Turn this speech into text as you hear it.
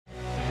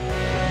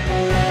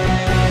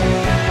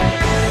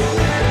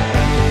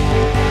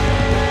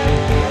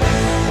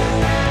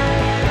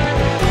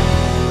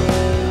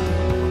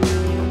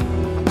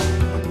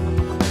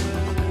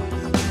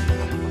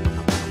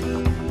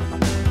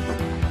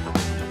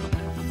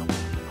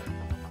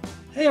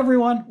Hey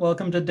everyone,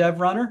 welcome to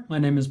DevRunner. My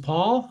name is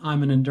Paul.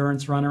 I'm an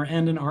endurance runner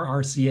and an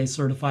RRCA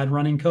certified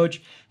running coach,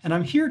 and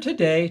I'm here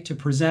today to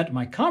present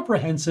my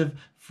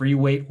comprehensive free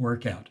weight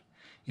workout.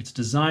 It's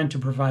designed to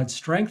provide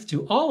strength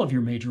to all of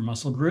your major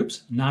muscle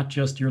groups, not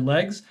just your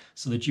legs,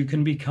 so that you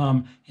can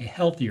become a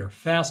healthier,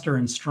 faster,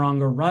 and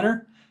stronger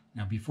runner.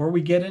 Now, before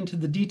we get into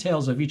the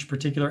details of each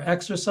particular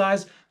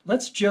exercise,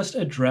 let's just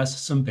address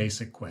some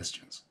basic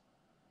questions.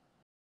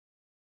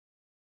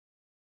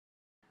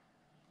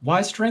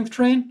 Why strength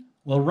train?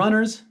 Well,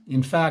 runners,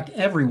 in fact,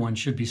 everyone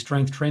should be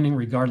strength training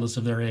regardless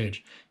of their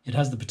age. It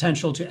has the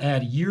potential to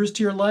add years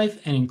to your life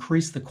and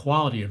increase the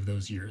quality of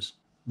those years.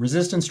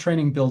 Resistance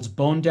training builds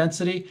bone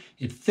density,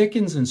 it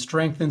thickens and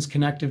strengthens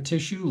connective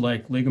tissue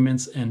like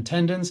ligaments and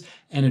tendons,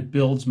 and it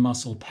builds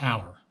muscle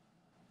power.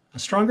 A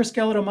stronger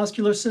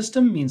skeletal-muscular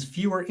system means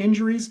fewer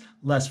injuries,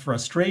 less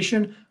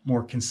frustration,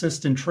 more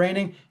consistent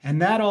training,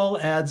 and that all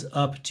adds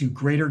up to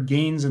greater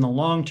gains in the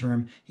long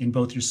term in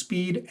both your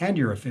speed and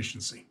your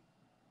efficiency.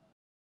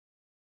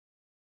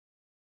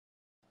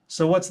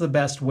 So what's the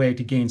best way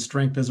to gain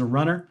strength as a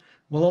runner?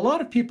 Well, a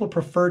lot of people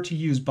prefer to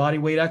use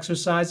bodyweight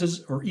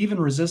exercises or even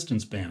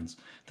resistance bands.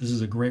 This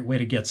is a great way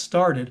to get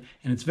started,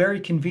 and it's very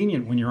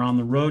convenient when you're on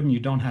the road and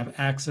you don't have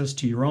access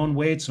to your own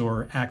weights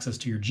or access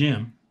to your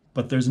gym.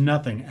 But there's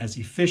nothing as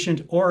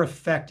efficient or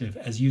effective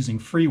as using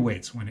free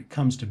weights when it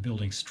comes to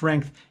building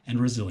strength and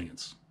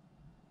resilience.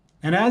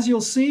 And as you'll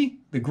see,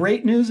 the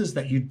great news is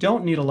that you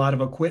don't need a lot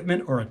of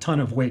equipment or a ton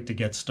of weight to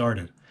get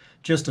started.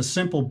 Just a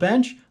simple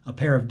bench, a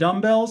pair of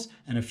dumbbells,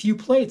 and a few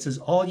plates is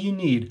all you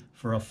need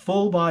for a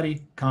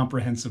full-body,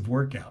 comprehensive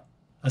workout.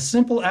 A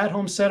simple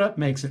at-home setup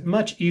makes it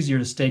much easier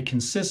to stay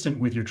consistent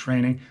with your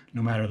training,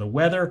 no matter the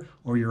weather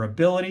or your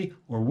ability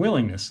or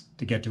willingness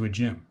to get to a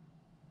gym.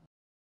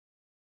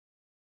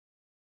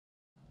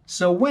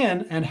 So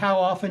when and how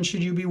often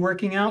should you be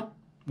working out?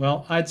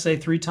 Well, I'd say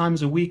 3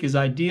 times a week is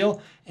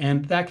ideal,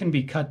 and that can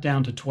be cut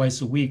down to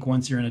twice a week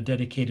once you're in a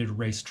dedicated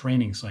race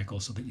training cycle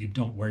so that you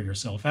don't wear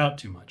yourself out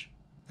too much.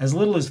 As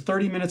little as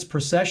 30 minutes per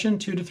session,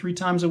 2 to 3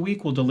 times a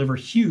week will deliver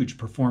huge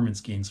performance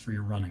gains for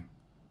your running.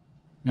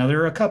 Now,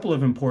 there are a couple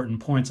of important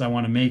points I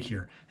want to make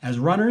here. As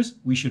runners,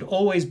 we should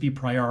always be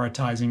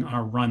prioritizing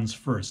our runs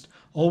first.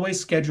 Always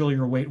schedule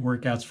your weight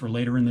workouts for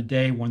later in the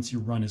day once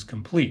your run is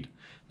complete.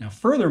 Now,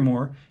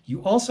 furthermore,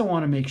 you also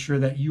want to make sure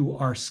that you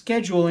are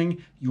scheduling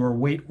your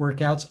weight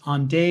workouts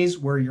on days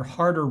where your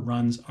harder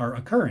runs are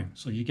occurring.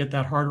 So you get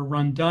that harder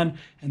run done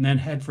and then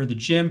head for the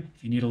gym.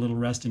 If you need a little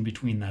rest in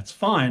between, that's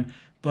fine.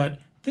 But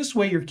this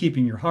way you're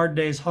keeping your hard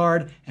days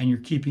hard and you're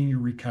keeping your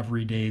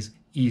recovery days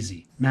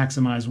easy.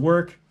 Maximize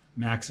work,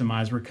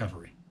 maximize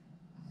recovery.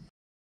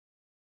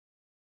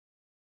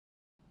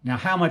 Now,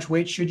 how much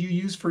weight should you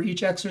use for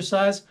each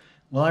exercise?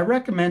 Well, I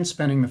recommend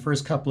spending the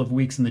first couple of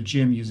weeks in the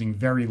gym using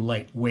very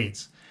light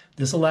weights.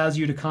 This allows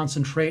you to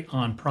concentrate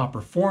on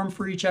proper form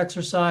for each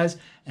exercise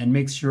and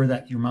makes sure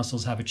that your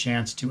muscles have a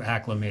chance to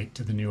acclimate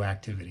to the new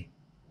activity.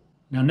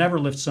 Now, never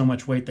lift so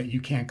much weight that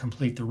you can't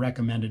complete the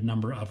recommended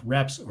number of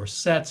reps or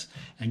sets,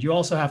 and you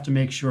also have to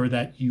make sure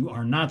that you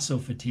are not so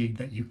fatigued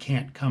that you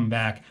can't come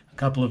back a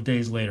couple of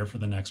days later for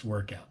the next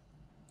workout.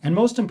 And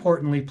most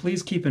importantly,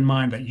 please keep in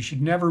mind that you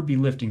should never be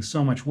lifting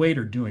so much weight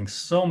or doing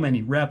so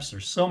many reps or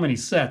so many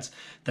sets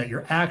that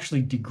you're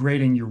actually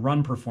degrading your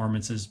run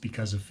performances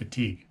because of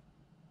fatigue.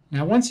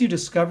 Now, once you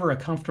discover a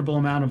comfortable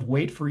amount of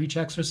weight for each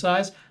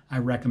exercise, I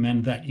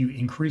recommend that you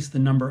increase the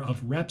number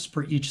of reps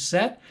per each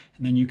set,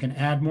 and then you can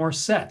add more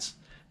sets.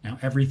 Now,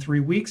 every 3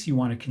 weeks, you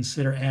want to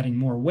consider adding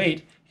more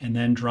weight and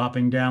then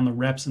dropping down the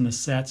reps and the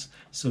sets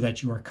so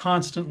that you are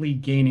constantly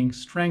gaining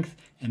strength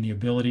and the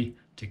ability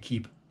to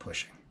keep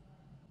pushing.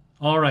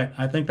 All right,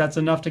 I think that's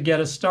enough to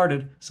get us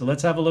started, so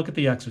let's have a look at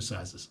the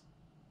exercises.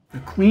 The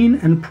clean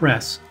and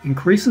press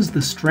increases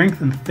the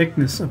strength and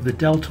thickness of the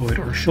deltoid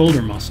or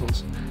shoulder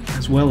muscles,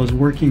 as well as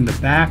working the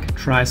back,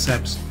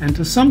 triceps, and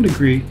to some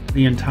degree,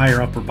 the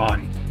entire upper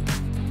body.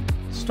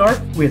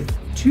 Start with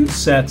 2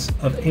 sets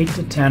of 8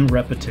 to 10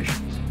 repetitions.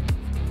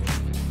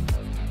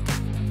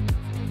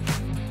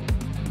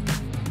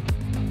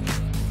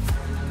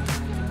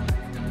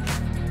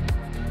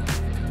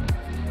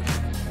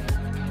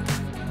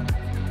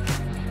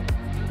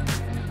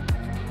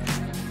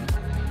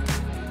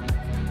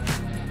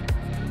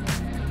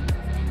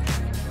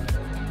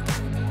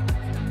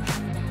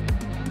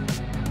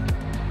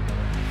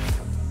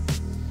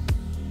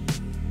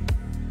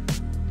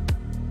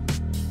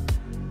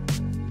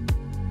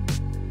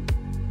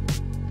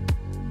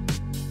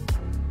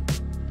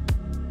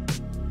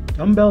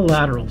 Dumbbell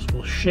laterals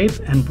will shape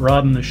and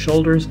broaden the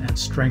shoulders and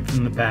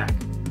strengthen the back.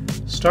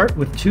 Start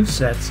with 2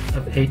 sets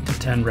of 8 to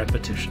 10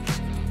 repetitions.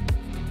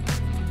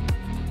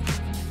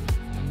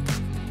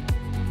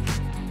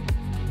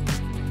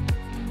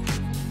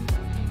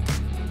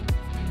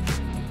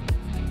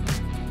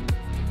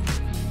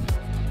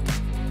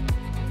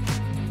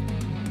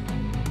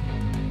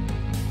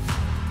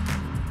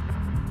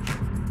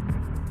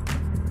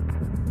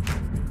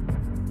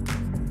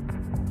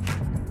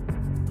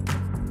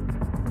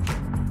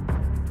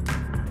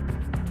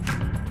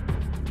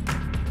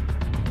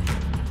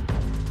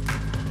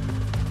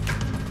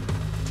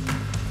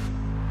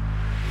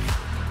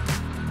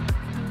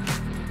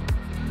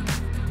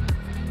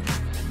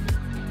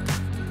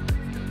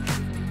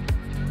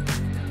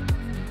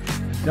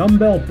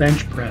 Dumbbell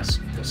bench press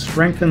will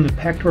strengthen the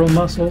pectoral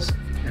muscles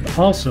and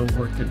also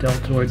work the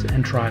deltoids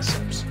and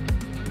triceps.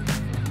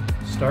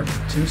 Start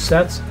with 2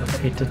 sets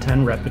of 8 to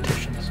 10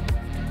 repetitions.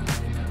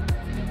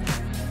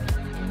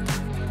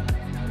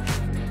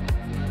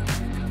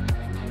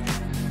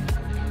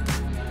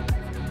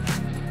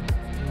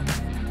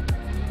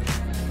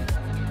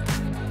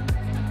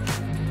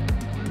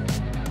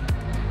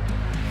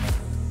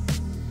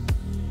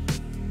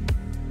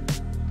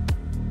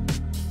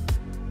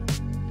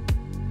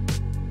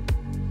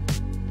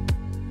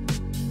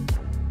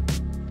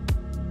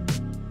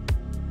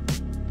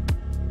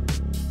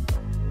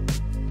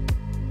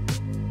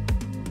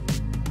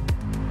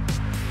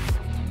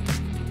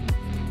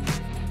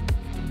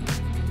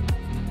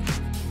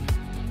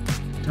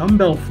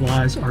 Dumbbell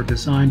flies are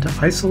designed to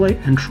isolate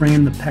and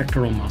train the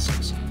pectoral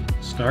muscles.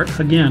 Start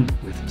again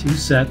with 2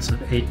 sets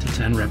of 8 to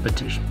 10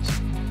 repetitions.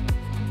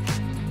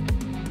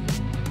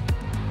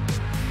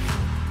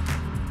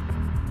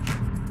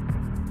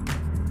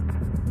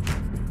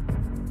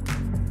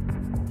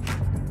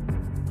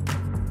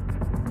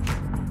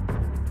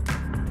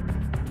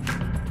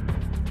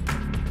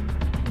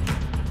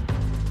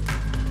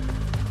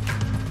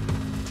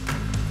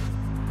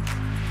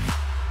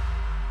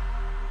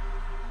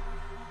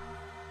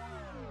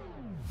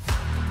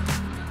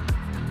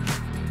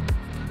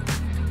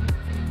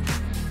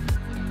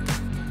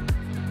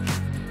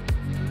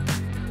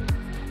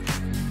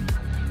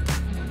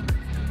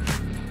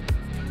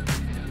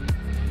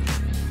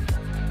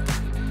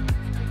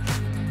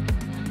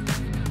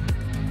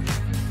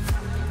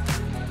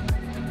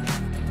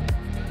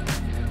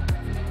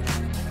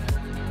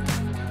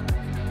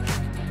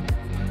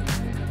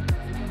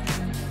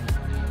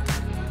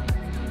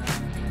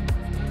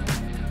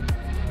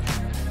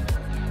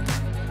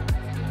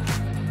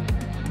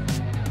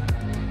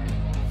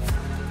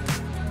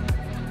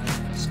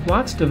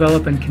 Squats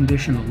develop and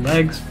condition the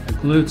legs, the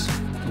glutes,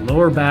 the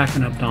lower back,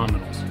 and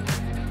abdominals.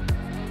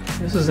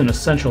 This is an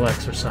essential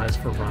exercise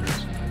for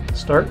runners.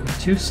 Start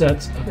with 2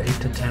 sets of 8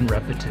 to 10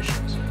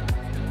 repetitions.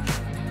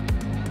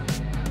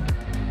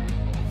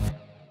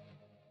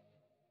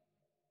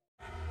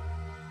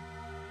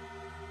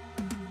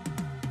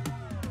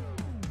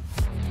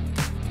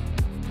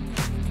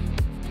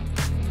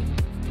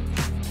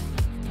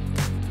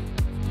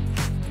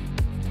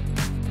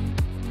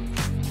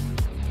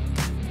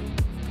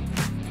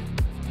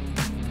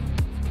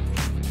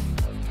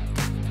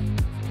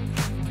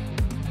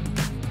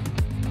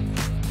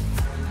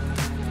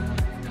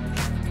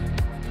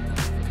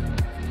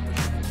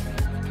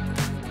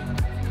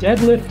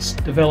 Deadlifts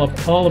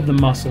develop all of the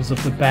muscles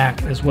of the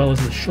back as well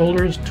as the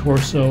shoulders,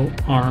 torso,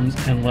 arms,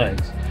 and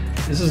legs.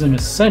 This is an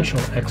essential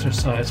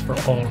exercise for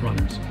all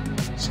runners.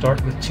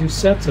 Start with 2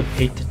 sets of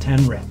 8 to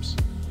 10 reps.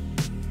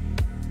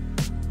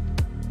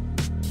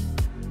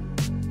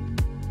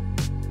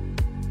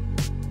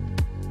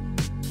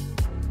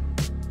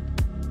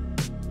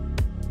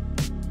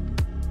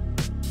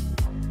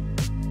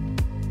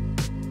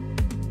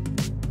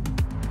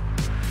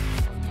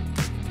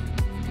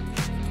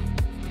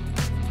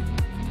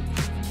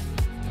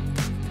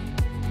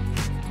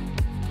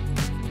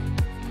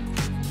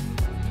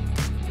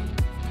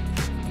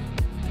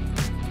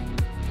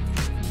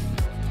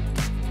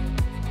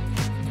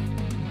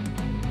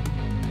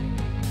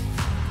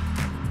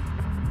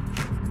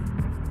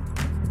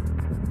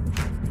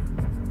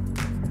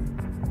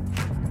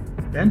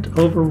 Bent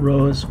over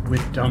rows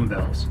with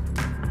dumbbells.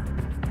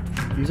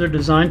 These are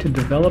designed to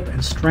develop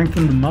and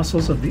strengthen the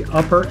muscles of the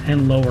upper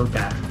and lower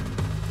back.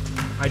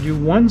 I do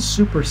 1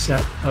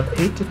 superset of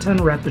 8 to 10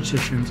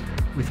 repetitions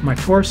with my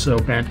torso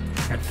bent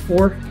at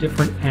 4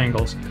 different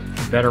angles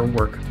to better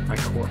work my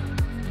core.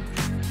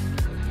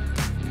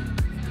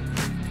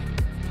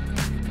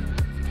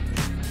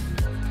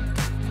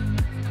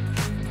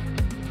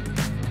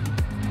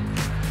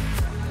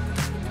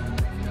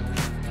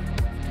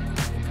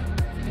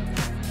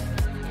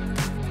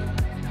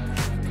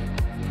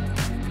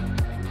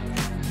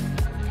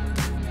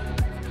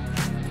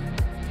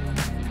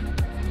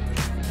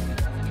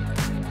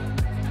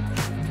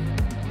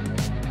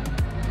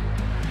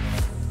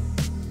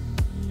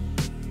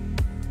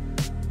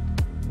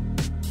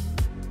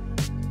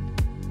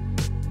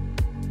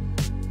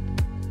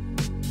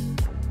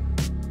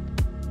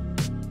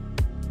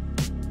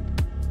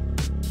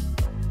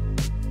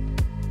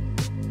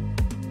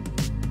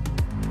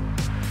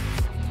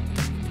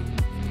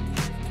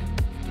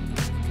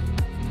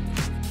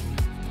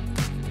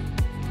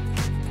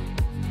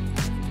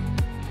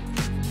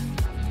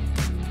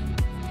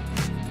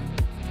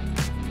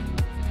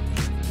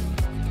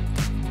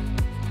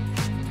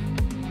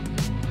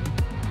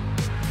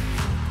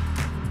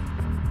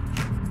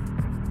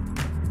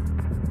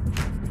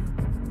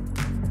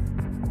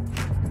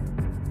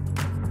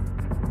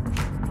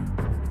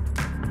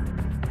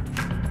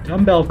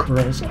 Dumbbell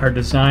curls are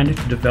designed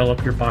to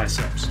develop your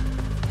biceps.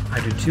 I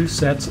do 2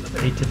 sets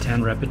of 8 to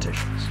 10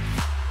 repetitions.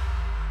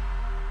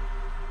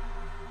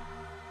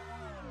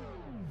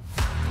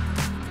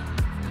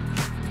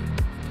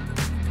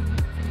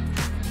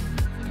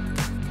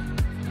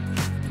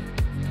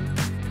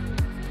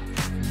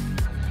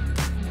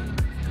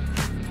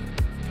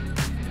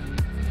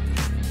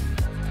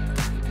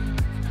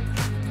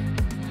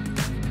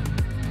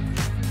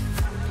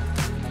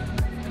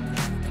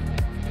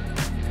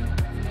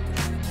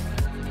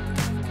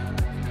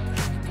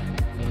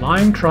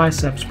 lying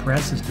triceps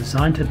press is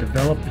designed to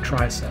develop the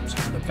triceps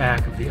or the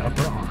back of the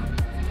upper arm.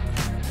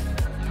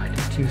 I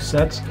do 2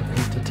 sets of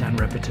 8 to 10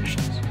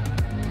 repetitions.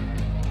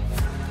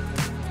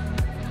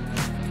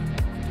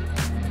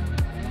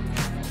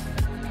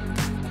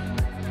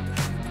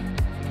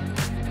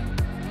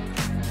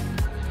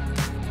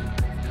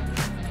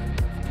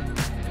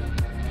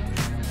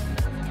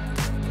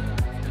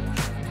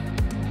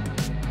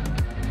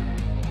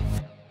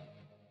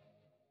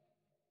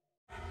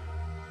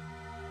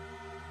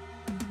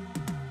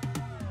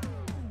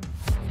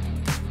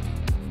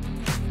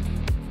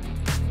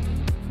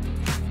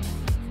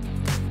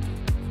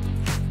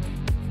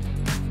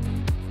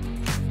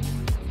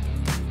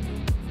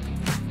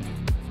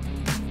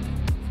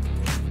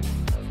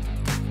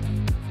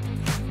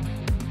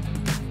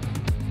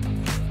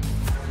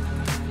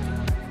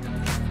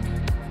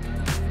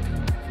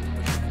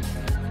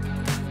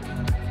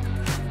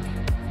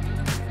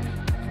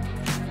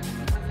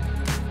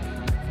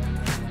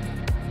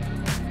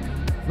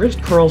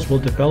 Wrist curls will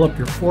develop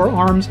your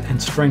forearms and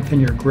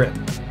strengthen your grip.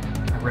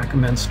 I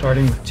recommend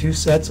starting with 2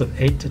 sets of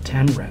 8 to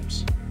 10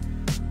 reps.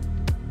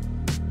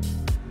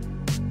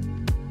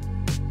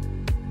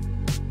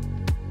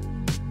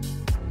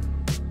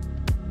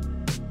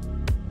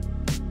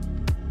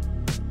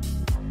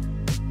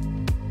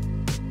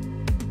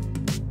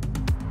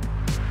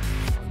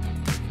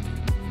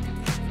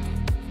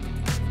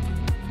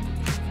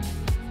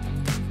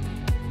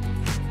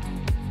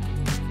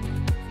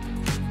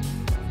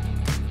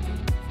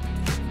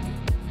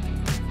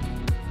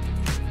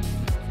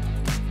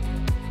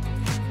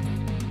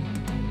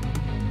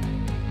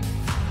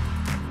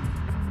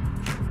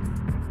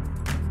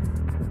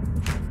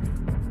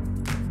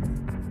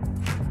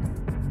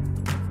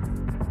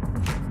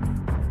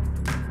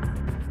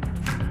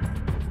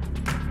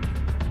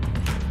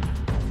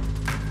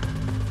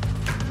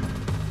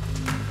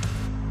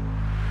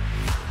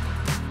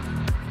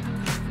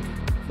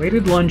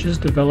 Weighted lunges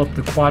develop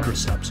the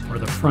quadriceps, or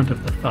the front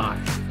of the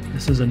thigh.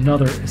 This is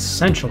another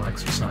essential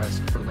exercise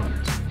for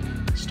runners.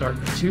 Start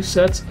with 2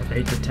 sets of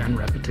 8 to 10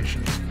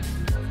 repetitions.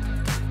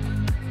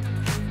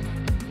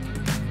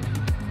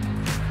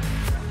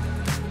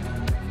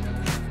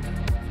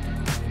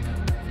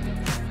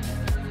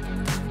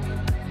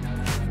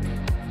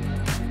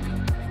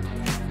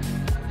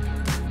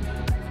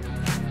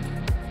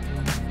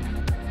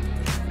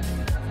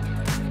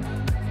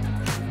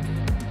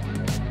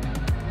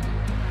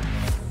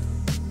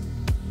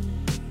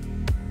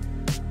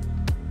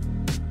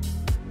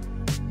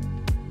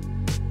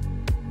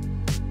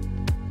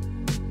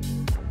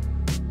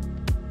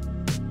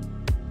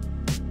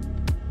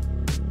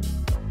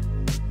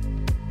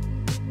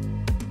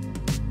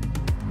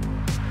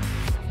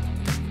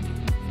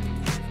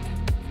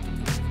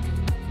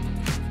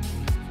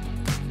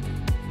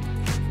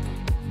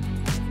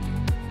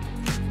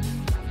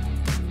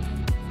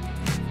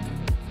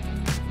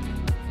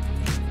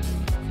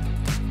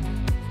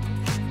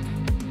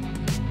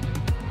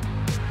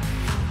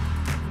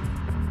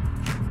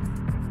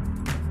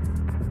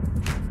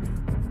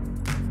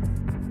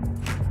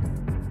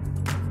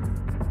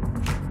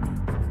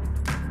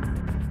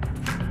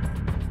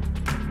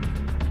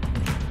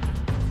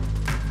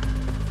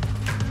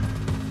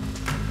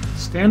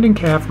 Standing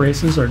calf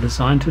races are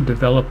designed to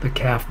develop the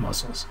calf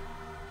muscles.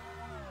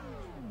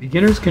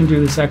 Beginners can do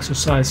this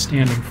exercise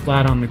standing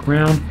flat on the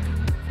ground.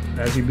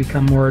 As you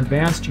become more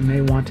advanced, you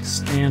may want to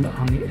stand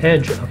on the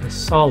edge of a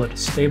solid,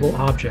 stable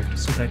object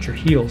so that your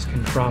heels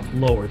can drop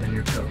lower than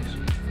your toes.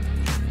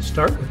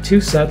 Start with 2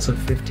 sets of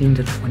 15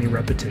 to 20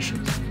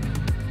 repetitions.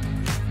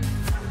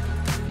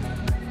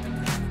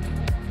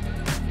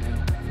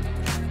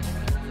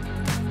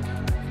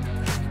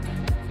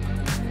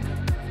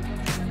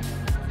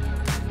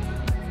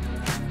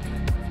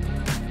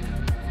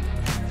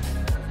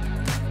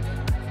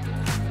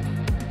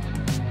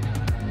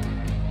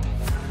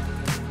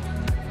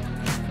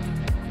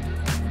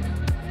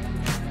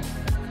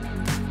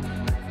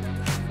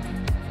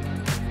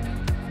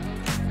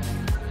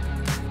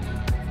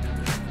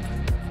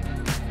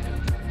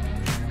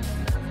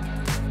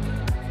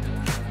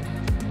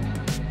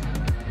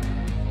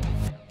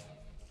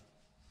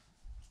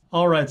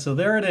 All right, so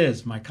there it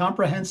is, my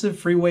comprehensive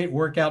free weight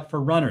workout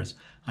for runners.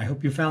 I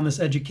hope you found this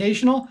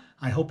educational.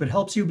 I hope it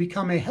helps you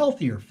become a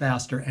healthier,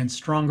 faster, and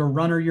stronger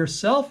runner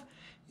yourself.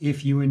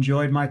 If you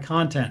enjoyed my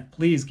content,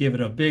 please give it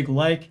a big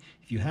like.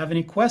 If you have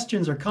any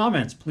questions or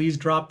comments, please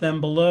drop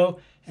them below.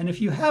 And if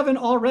you haven't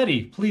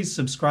already, please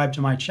subscribe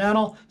to my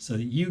channel so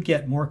that you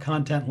get more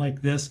content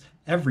like this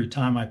every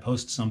time I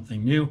post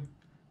something new.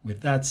 With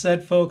that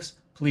said, folks,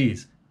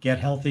 please get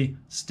healthy,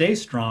 stay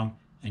strong,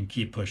 and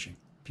keep pushing.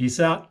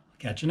 Peace out.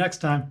 Catch you next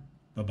time.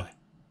 Bye-bye.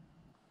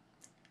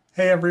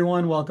 Hey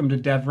everyone, welcome to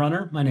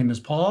DevRunner. My name is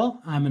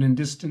Paul. I'm an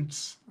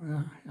in-distance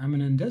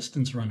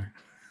runner.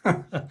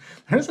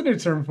 There's a new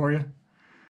term for you.